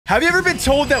Have you ever been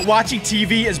told that watching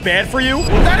TV is bad for you?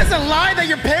 Well, that is a lie that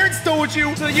your parents told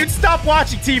you so that you'd stop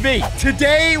watching TV.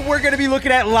 Today, we're going to be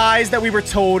looking at lies that we were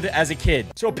told as a kid.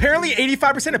 So apparently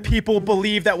 85% of people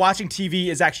believe that watching TV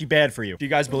is actually bad for you. Do you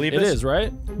guys believe this? It is,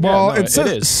 right? Well, yeah, no, it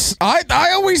is.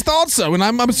 I always thought so, and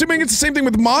I'm assuming it's the same thing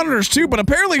with monitors too, but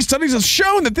apparently studies have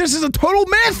shown that this is a total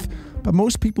myth. But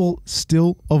most people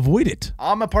still avoid it.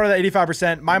 I'm a part of that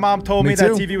 85%. My mom told me too.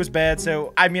 that TV was bad,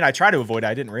 so I mean, I try to avoid it.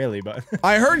 I didn't really, but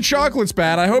I heard chocolate's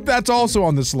bad. I hope that's also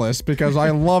on this list because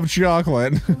I love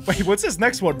chocolate. Wait, what's this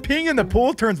next one? Peeing in the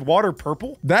pool turns water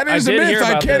purple? That is a myth.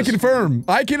 I can confirm.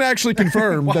 I can actually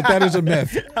confirm that is a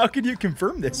myth. How can you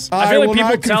confirm this? I feel like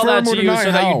people tell that to you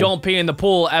so that you don't pee in the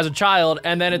pool as a child,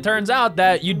 and then it turns out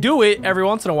that you do it every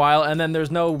once in a while, and then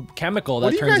there's no chemical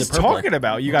that turns it purple. What are you guys talking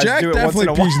about? You guys Jack do it once in a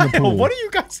definitely pees in the while. pool. What are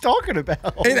you guys talking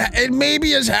about? It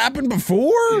maybe has happened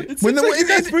before. When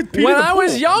I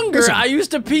was younger, listen, I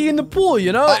used to pee in the pool,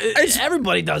 you know?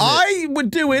 Everybody does it. I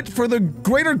would do it for the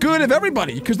greater good of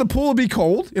everybody because the pool would be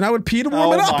cold and I would pee to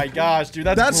warm it up. Oh my gosh, dude,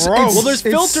 that's gross. Well, there's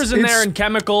filters in there and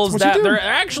chemicals that they're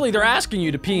asking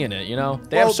you to pee in it, you know?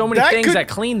 They have so many things that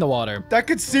clean the water. That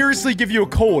could seriously give you a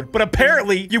cold, but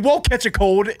apparently you won't catch a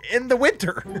cold in the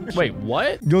winter. Wait,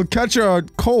 what? You'll catch a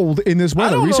cold in this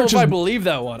weather. I don't know if I believe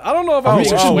that one. I don't know if I'm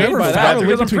being swayed by that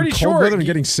because I'm pretty sure cold weather and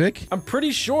getting sick. I'm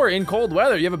pretty sure in cold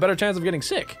weather you have a better chance of getting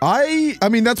sick. I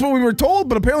mean that's what we were told,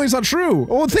 but apparently it's not true.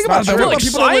 Well, think about it. Like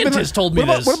scientists told me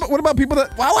this. What about people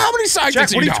that? Well, how many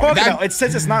scientists? Jack, what are you talking about? It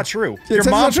says it's not true. Your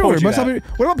mom told you that.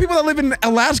 What about people that live in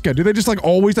Alaska? Do they just like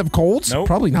always have colds? Nope.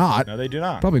 Probably not. No, they do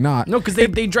not. Probably not. No, because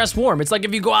they dress warm. It's like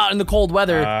if you go out in the cold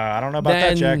weather, I don't know about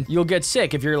that, Jack. You'll get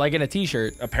sick if you're like in a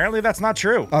t-shirt. Apparently that's not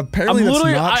true. Apparently that's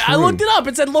not true. I looked it up.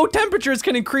 It said low temperatures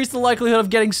can increase the likelihood of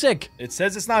getting sick. It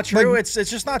says it's not true. It's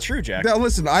just not true, Jack. Now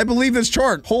listen, I believe this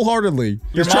chart wholeheartedly.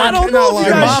 I don't know if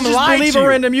you guys just believe a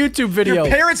random YouTube video. Your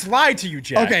parents lied to you,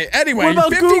 Jack. Okay, anyway. What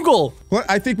about Google? Well,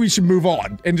 I think we should move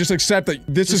on and just accept that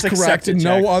this is correct and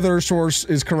no other source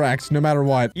is correct, no matter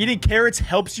what. Eating carrots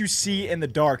helps you see in the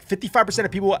dark. 55%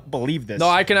 of people believe this. No,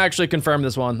 I can actually confirm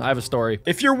this one. I have a story.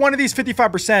 If you're one of these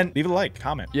 55%, leave a like,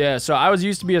 comment. Yeah, so I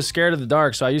used to be scared of the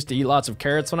dark, so I used to eat lots of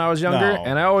carrots when I was younger,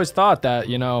 and I always thought that,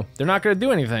 you know, they're not gonna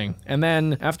do anything. And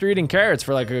then after eating carrots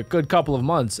for like a good couple of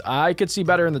months, I could see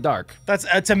better in the dark.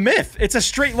 It's a myth. It's a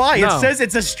straight lie. No. It says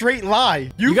it's a straight lie.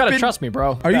 You gotta trust me,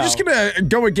 bro. Are you just gonna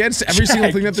go against every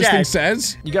single thing that this thing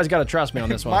says? You guys gotta trust me on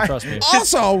this one. Trust me.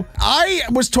 Also, I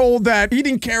was told that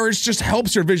eating carrots just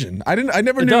helps your vision. I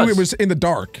never knew it was in the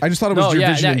dark. I just thought it was your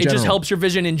vision in general. It just helps your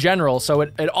vision in general. So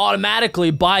it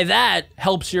automatically, by that,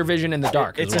 helps your vision in the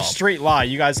dark. It's a straight lie.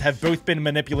 You guys have both been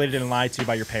manipulated and lied to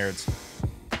by your parents.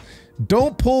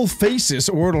 Don't pull faces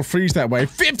or it'll freeze that way.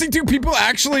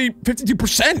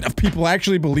 52% of people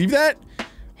actually believe that?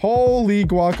 Holy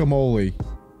guacamole.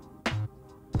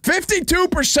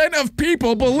 52% of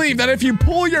people believe that if you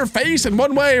pull your face in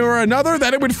one way or another,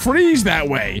 that it would freeze that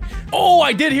way. Oh,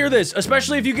 I did hear this,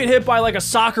 especially if you get hit by like a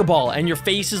soccer ball and your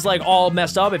face is like all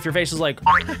messed up. If your face is like,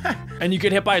 and you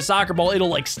get hit by a soccer ball, it'll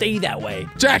like stay that way.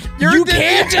 Jack, you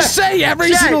can't just say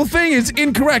every single thing is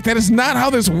incorrect. That is not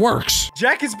how this works.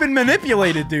 Jack has been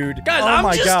manipulated, dude. Guys,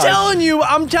 I'm just telling you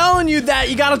that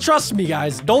you gotta trust me,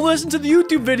 guys. Don't listen to the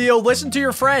YouTube video, listen to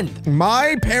your friend.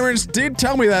 My parents did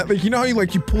tell me that, like, you know how you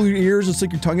pull your ears and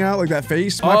stick your tongue out like that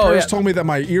face? My parents told me that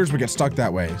my ears would get stuck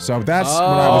that way. So that's what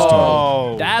I was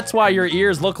told. That's why your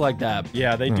ears look like that.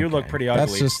 Yeah, they do look pretty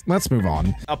ugly. Let's move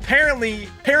on. Apparently,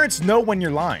 parents know when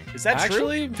you're lying. Is that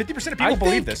actually true? 50% of people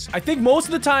believe this. I think most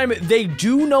of the time they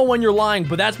do know when you're lying,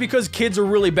 but that's because kids are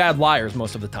really bad liars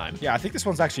most of the time. Yeah, I think this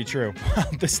one's actually true.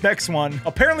 This next one.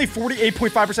 Apparently,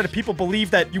 48.5% of people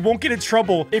believe that you won't get in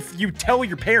trouble if you tell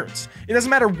your parents. It doesn't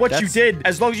matter what you did,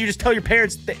 as long as you just tell your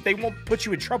parents, they won't put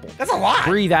you in trouble. That's a lie.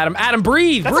 Breathe, Adam. Adam,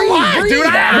 breathe. That's breathe. a lie, breathe, dude.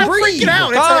 Adam. Breathe.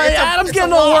 Out. Adam's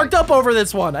getting all worked up over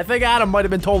this one. I think Adam might have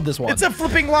been told this one. It's a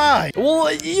flipping lie.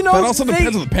 Well, you know, that also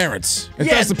depends on the parents. It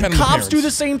does depend on the parents. Cops do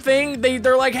the same thing.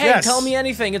 They're like, hey, tell me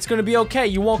anything. It's gonna be okay.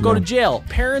 You won't go to jail.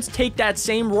 Parents take that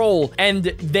same role and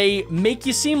they make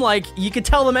you seem like you can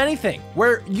tell them anything.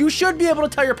 Where you should be able to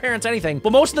tell your parents anything,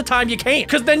 but most of the time you can't,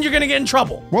 because then you're gonna get in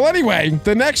trouble. Well, anyway,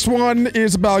 the next one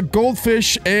is about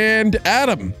goldfish and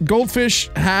Adam. Goldfish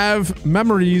have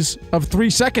memories of 3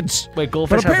 seconds. Wait,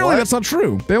 goldfish But apparently have what? that's not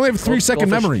true. They only have 3-second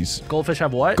memories. Goldfish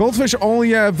have what? Goldfish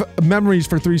only have memories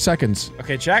for 3 seconds.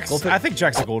 Okay, I think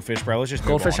Jack's a goldfish, bro. Let's just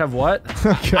Goldfish have what?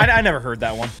 Okay. I never heard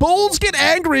that one. Bulls get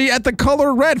angry at the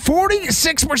color red.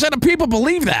 46% of people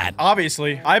believe that.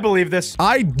 Obviously, I believe this.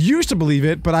 I used to believe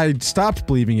it, but I stopped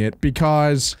believing it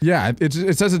because, yeah, it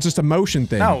says it's just a motion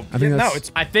thing. No, I think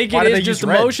I think it is just a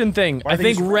motion thing. I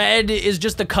think red is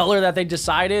just the color that they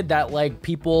decided that like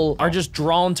people are just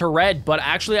drawn to red. But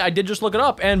actually, I did just look it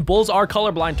up, and bulls are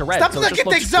colorblind to red. Stop so looking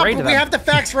things up. We have the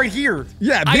facts right here.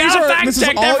 Yeah, this is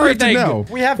all everything. You have to know.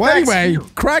 We have well, facts anyway, here.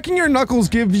 Cracking your knuckles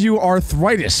gives you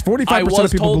arthritis. 45%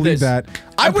 of people believe that.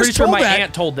 I'm pretty sure my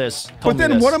aunt told this. But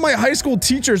then one of my high school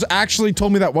teachers actually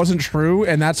told me that wasn't true,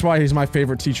 and that's why he's my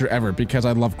favorite teacher ever, because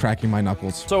I love cracking my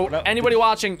knuckles. So anybody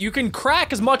watching, you can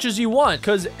crack as much as you want,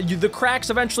 because the cracks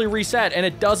eventually reset, and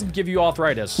it doesn't give you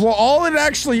arthritis. Well, all it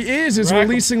actually is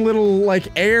releasing little, like,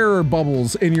 air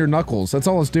bubbles in your knuckles. That's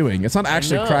all it's doing. It's not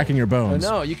actually cracking your bones. I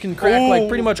know. You can crack, like,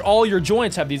 pretty much all your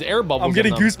joints have these air bubbles. I'm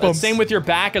getting goosebumps. Same with your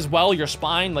back as well, your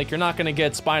spine. Like, you're not going to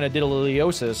get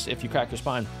spinodiliosis if you crack your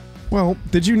spine. Well,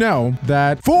 did you know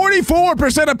that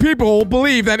 44% of people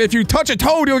believe that if you touch a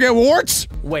toad, you'll get warts?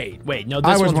 Wait, no,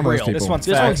 this one's real. This one's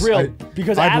real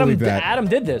because Adam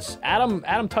did this.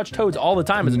 Adam touched toads all the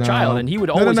time as a child, and he would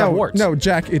always have warts. No,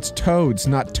 Jack, it's toads,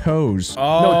 not toes.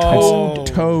 Oh, no,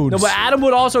 toads. No, but Adam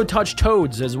would also touch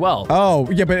toads as well. Oh,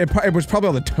 yeah, but it was probably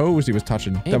all the toes he was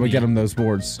touching that would get him those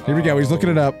warts. Here we go. He's looking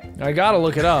it up. I gotta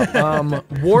look it up.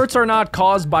 Warts are not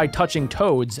caused by touching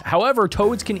toads. However,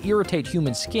 toads can irritate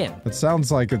human skin. It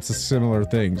sounds like it's similar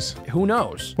things. Who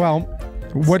knows? Well,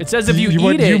 what it says if you eat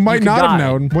what it, you might you not have die.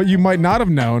 known. What you might not have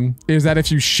known is that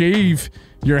if you shave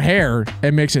your hair,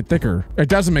 it makes it thicker. It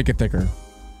doesn't make it thicker.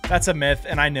 That's a myth,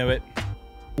 and I knew it.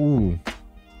 Ooh.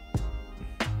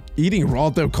 Eating raw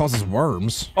dough causes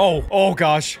worms. Oh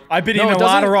gosh. I've been eating a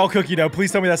lot of raw cookie dough.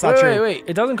 Please tell me that's not true. Wait.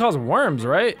 It doesn't cause worms,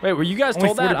 right? Wait, were you guys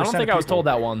told that? I don't think I was told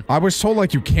that one. I was told,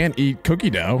 like, you can't eat cookie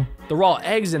dough. The raw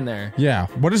eggs in there. Yeah.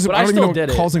 What is it? I don't even know what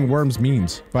causing worms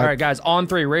means. But... All right, guys, on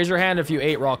 3. Raise your hand if you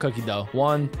ate raw cookie dough.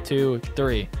 1, 2,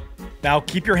 3. Now,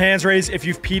 keep your hands raised if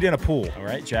you've peed in a pool. All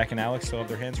right, Jack and Alex still have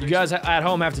their hands raised. You guys at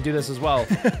home have to do this as well.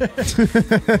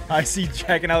 I see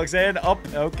Jack and Alex hand up.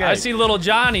 Okay. I see little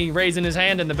Johnny raising his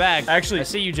hand in the back. Actually, I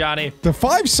see you, Johnny. The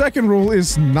 5-second rule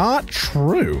is not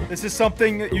true. This is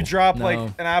something that you drop like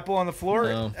an apple on the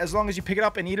floor. As long as you pick it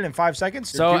up and eat it in 5 seconds.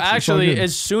 So actually,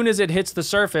 as soon as it hits the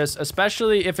surface,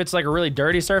 especially if it's like a really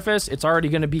dirty surface, it's already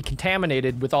going to be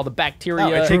contaminated with all the bacteria.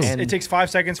 No, it takes 5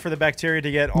 seconds for the bacteria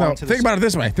to get onto the... Think about it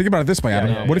this way. Think about it this way,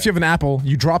 Adam. What if you have an apple,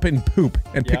 you drop it in poop,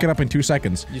 and pick it up in 2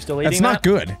 seconds? You still eating That's not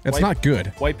good. That's not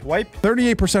good. Wipe.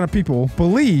 38% of people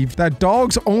believe that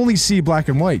dogs only see black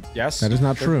and white. Yes. That is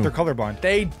not true. They're colorblind.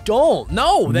 They don't.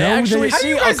 No, they actually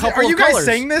see a couple of colors. Are you guys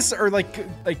saying this, or like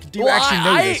do you actually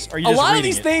know this? Or are you just a lot of reading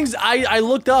these things I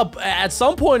looked up at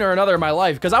some point or another in my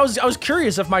life because I was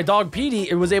curious if my dog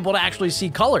Petey was able to actually see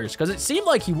colors because it seemed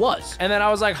like he was, and then I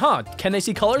was like, huh, can they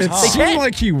see colors? It seemed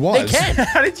like he was. They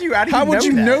can. How would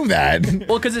you know that?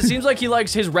 Well, because it seems like he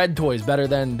likes his red toys better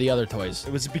than the other toys.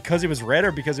 It was because it was red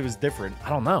or because it was different? I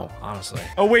don't know, honestly.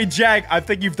 Oh wait, Jack, I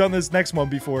think you've done this next one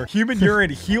before. Human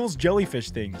urine heals jellyfish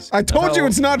things. I told you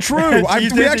it's not true.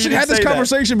 We actually had this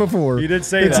conversation before. You did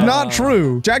say it's not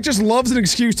true. Jack just loves an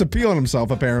excuse to pee on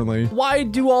himself, apparently. Why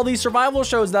do all these survival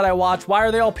shows that I watch, why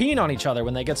are they all peeing on each other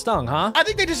when they get stung, huh? I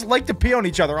think they just like to pee on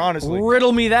each other, honestly.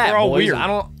 Riddle me that, They're all boys. weird. I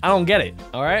don't get it,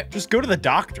 all right? Just go to the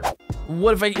doctor.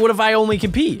 What if I only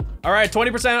can pee? All right,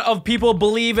 20% of people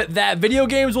believe that video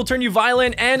games will turn you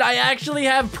violent, and I actually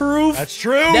have proof. That's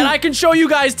true. That I can show you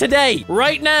guys today,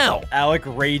 right now. Alec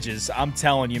rages. I'm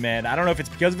telling you, man. I don't know if it's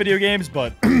because of video games,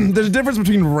 but there's a difference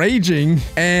between raging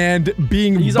and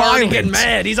being violent. He's already getting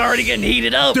mad. He's already getting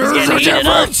heated up. There's a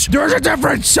difference. There's a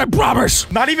difference, I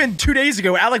promise. Not even 2 days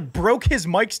ago, Alec broke his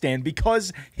mic stand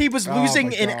because he was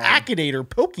losing an Activator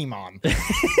Pokemon.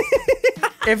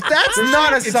 If that's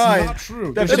not a sign, not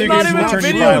true. That it's not even a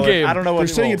video game. I don't know what they're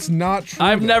saying. It's not true.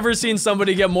 I've never seen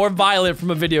somebody get more violent from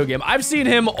a video game. I've seen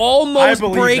him almost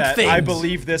break things. I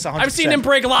believe this 100%. I've seen him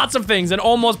break lots of things and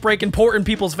almost break important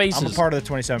people's faces. I'm a part of the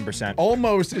 27%.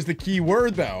 Almost is the key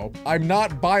word, though. I'm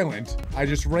not violent. I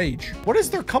just rage. What is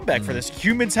their comeback for this?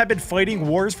 Humans have been fighting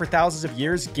wars for thousands of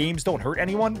years. Games don't hurt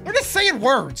anyone. They're just saying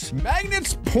words.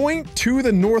 Magnets point to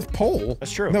the North Pole.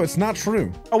 That's true. No, it's not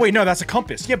true. Oh, wait, no, that's a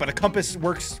compass. Yeah, but a compass works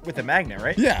works with a magnet,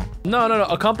 right? Yeah. No.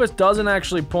 A compass doesn't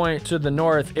actually point to the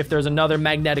north if there's another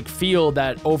magnetic field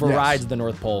that overrides the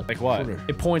North Pole. Like what?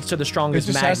 It points to the strongest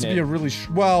It just magnet. has to be a really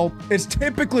well, it's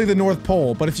typically the North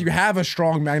Pole, but if you have a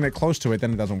strong magnet close to it,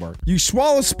 then it doesn't work. You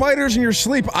swallow spiders in your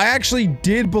sleep. I actually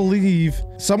did believe,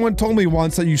 someone told me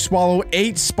once that you swallow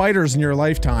 8 spiders in your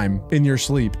lifetime in your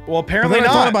sleep. Well, apparently but then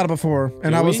not. I thought about it before,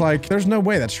 and I was like, there's no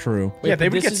way that's true. Yeah, they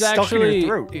would get stuck in your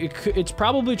throat. It's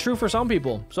probably true for some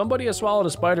people. Somebody has swallowed a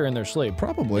spider in their sleep.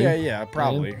 Probably. Yeah,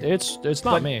 probably. And it's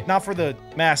not me. Not for the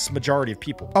mass majority of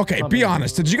people. Okay, be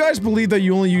honest. Did you guys believe that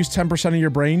you only use 10% of your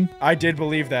brain? I did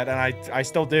believe that, and I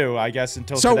still do, I guess,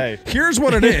 until today. So here's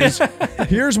what it is.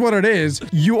 Here's what it is.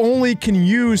 You only can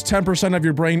use 10% of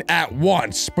your brain at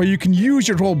once, but you can use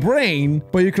your whole brain,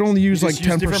 but you can only use like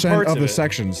 10% of the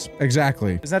sections.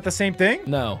 Exactly. Isn't that the same thing?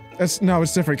 No. No,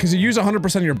 it's different because you use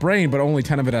 100% of your brain, but only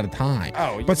 10 of it at a time.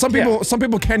 Oh, but some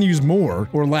people can use more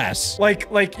or less.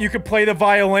 Like you could play the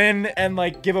violin and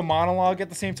like give a monologue at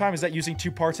the same time. Is that using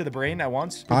 2 parts of the brain at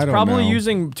once? I don't know. Probably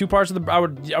using 2 parts of the. I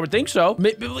would think so.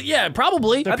 Yeah,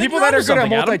 probably. The people that are good at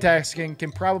multitasking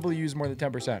can probably use more than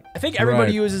 10%. I think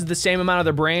everybody uses the same amount of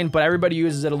their brain, but everybody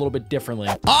uses it a little bit differently.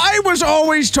 I was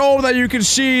always told that you can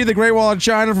see the Great Wall of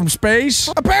China from space.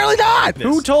 Apparently not.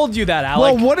 Who told you that,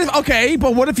 Alec?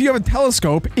 Well, what if you have a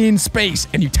telescope in space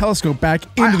and you telescope back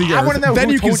into the Earth? I want to know then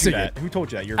who you can told see you that. it. Who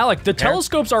told you that? Alec, the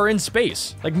telescopes are in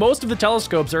space. Like most of the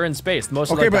telescopes are in space.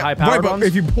 Most of like, the high-powered ones. But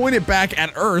if you point it back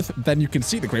at Earth, then you can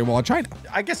see the Great Wall of China.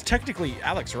 I guess technically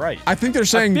Alec's right. I think they're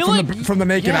saying from the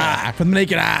naked eye. From the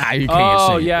naked eye, you can't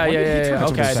see. Oh, yeah.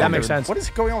 Okay, that makes sense. What is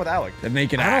going on with Alec? The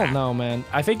naked eye. I don't know, man.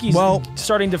 I think he's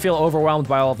starting to feel overwhelmed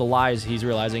by all of the lies he's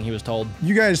realizing he was told.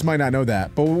 You guys might not know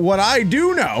that, but what I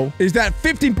do know is that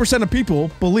 15% of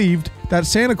people believed that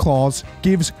Santa Claus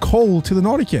gives coal to the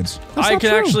naughty kids. I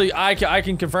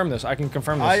can confirm this. I can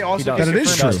confirm this. I also that it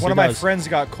is true. One of my friends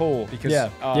got coal because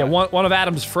one of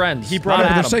Adam's friends. He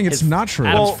brought They're saying it's not true.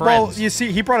 Well, you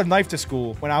see, he brought a knife to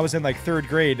school when I was in like 3rd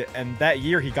grade, and that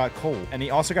year he got coal, and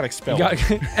he also got expelled. Oh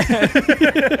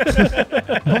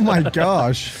my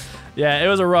gosh. Yeah, it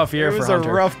was a rough year for Hunter. It was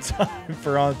a rough time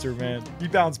for Hunter, man. He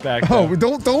bounced back. Oh,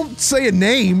 don't say a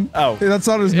name. Oh, that's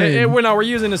not his name. We're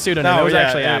using a pseudonym. It was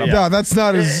actually Adam. No, that's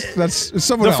not his. That's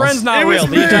someone else. The friend's not real.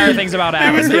 The entire thing's about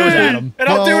Adam. It was Adam. And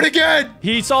I'll do it again.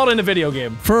 He saw it in a video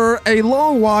game. For a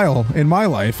long while in my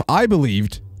life, I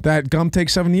believed that gum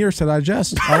takes 7 years to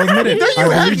digest. I'll admit it. No,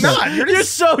 you have not. You're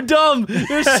so dumb.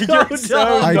 You're so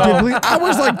dumb. I did believe. I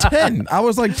was like 10. I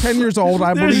was like 10 years old.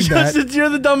 I believed that. You're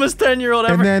the dumbest 10-year-old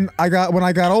ever. And then when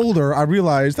I got older, I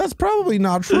realized that's probably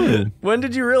not true. When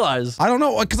did you realize? I don't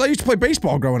know, because I used to play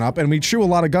baseball growing up, and we'd chew a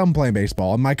lot of gum playing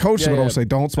baseball. And my coach would always say,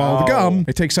 "Don't swallow the gum.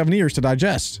 It takes 7 years to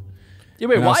digest." Yeah,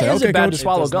 wait, why is it bad to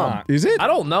swallow gum? Is it? I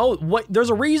don't know.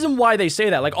 There's a reason why they say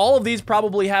that. Like, all of these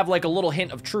probably have, like, a little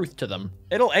hint of truth to them.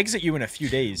 It'll exit you in a few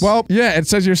days. Well, yeah, it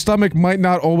says your stomach might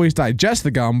not always digest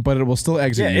the gum, but it will still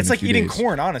exit you in a few days. Yeah, it's like eating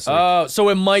corn, honestly. So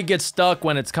it might get stuck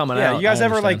when it's coming out. Yeah, you guys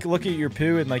ever, like, look at your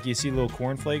poo and, like, you see a little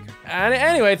cornflake? And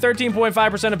anyway,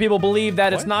 13.5% of people believe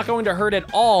that it's not going to hurt at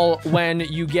all when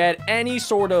you get any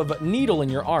sort of needle in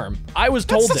your arm. I was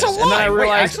told this, and then I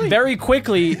realized very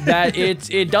quickly that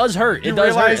it does hurt. It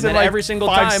does hurt, and then every single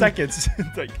 5 time seconds.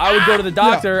 Like, I would go to the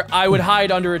doctor, I would hide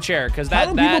under a chair because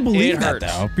How do people believe that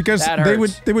though? Because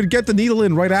they would get the needle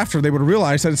in right after they would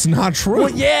realize that it's not true. Well,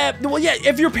 yeah.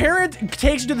 If your parent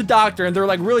takes you to the doctor and they're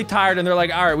like really tired and they're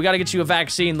like, all right, we got to get you a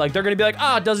vaccine, like they're gonna be like,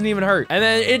 it doesn't even hurt, and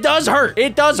then it does hurt.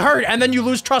 It does hurt, and then you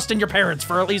lose trust in your parents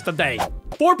for at least a day.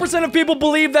 4% of people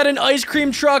believe that an ice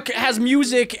cream truck has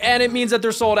music and it means that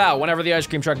they're sold out whenever the ice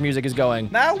cream truck music is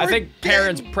going. I think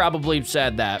parents probably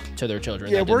said that to their children.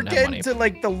 Yeah, we're getting to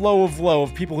like the low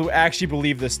of people who actually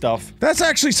believe this stuff. That's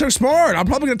actually so smart. I'm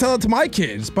probably gonna tell it to my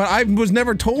kids, but I was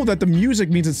never told that the music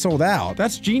means it's sold out.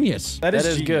 That's genius. That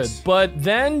is good. But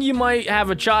then you might have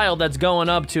a child that's going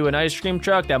up to an ice cream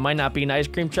truck that might not be an ice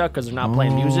cream truck because they're not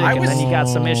playing music, and then you got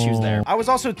some issues there. I was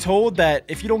also told that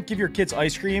if you don't give your kids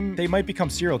ice cream, they might become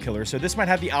serial killers. So this might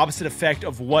have the opposite effect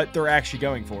of what they're actually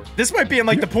going for. This might be in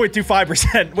like the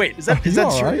 0.25%. Wait, is that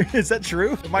true? Right? Is that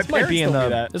true? My parents told me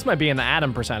that. This might be in the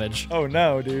Adam percentage. Oh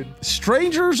no, dude.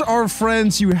 Strangers are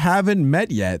friends you haven't met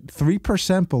yet.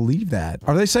 3% believe that.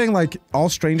 Are they saying like all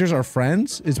strangers are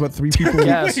friends? Is what 3 people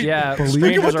yes, believe? Yeah.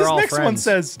 Look at what this next friends. one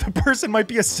says. The person might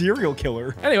be a serial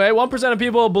killer. Anyway, 1% of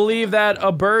people believe that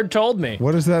a bird told me.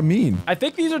 What does that mean? I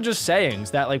think these are just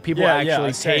sayings that like people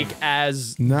actually take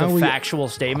as the factual factual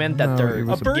statement that they're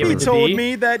A birdie told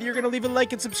me that you're gonna leave a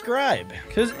like and subscribe.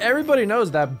 Because everybody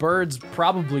knows that birds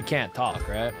probably can't talk,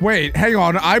 right? Wait, hang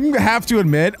on. I have to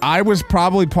admit, I was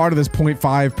probably part of this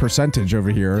 0.5 percentage over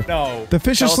here. No. The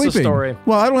fish is sleeping. Story.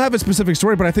 Well, I don't have a specific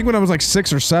story, but I think when I was like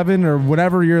 6 or 7 or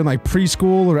whatever, you're in like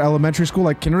preschool or elementary school,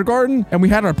 like kindergarten, and we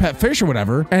had our pet fish or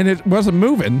whatever, and it wasn't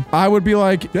moving, I would be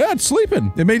like, yeah, it's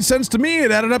sleeping. It made sense to me.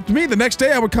 It added up to me. The next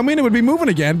day I would come in, it would be moving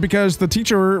again because the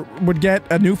teacher would get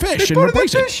a new fish and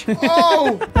replace it.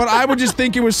 Oh, but I would just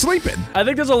think it was sleeping. I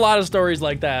think there's a lot of stories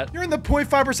like that. you're in the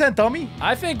 0.5%, dummy.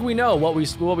 I think we know what we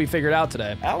figured out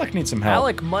today. Alec needs some help.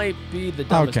 Alec might be the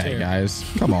dumbest Okay, here. guys,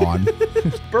 come on.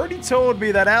 Birdie told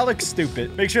me that Alec's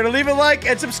stupid. Make sure to leave a like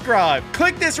and subscribe.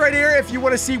 Click this right here if you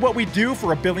want to see what we do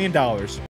for $1 billion.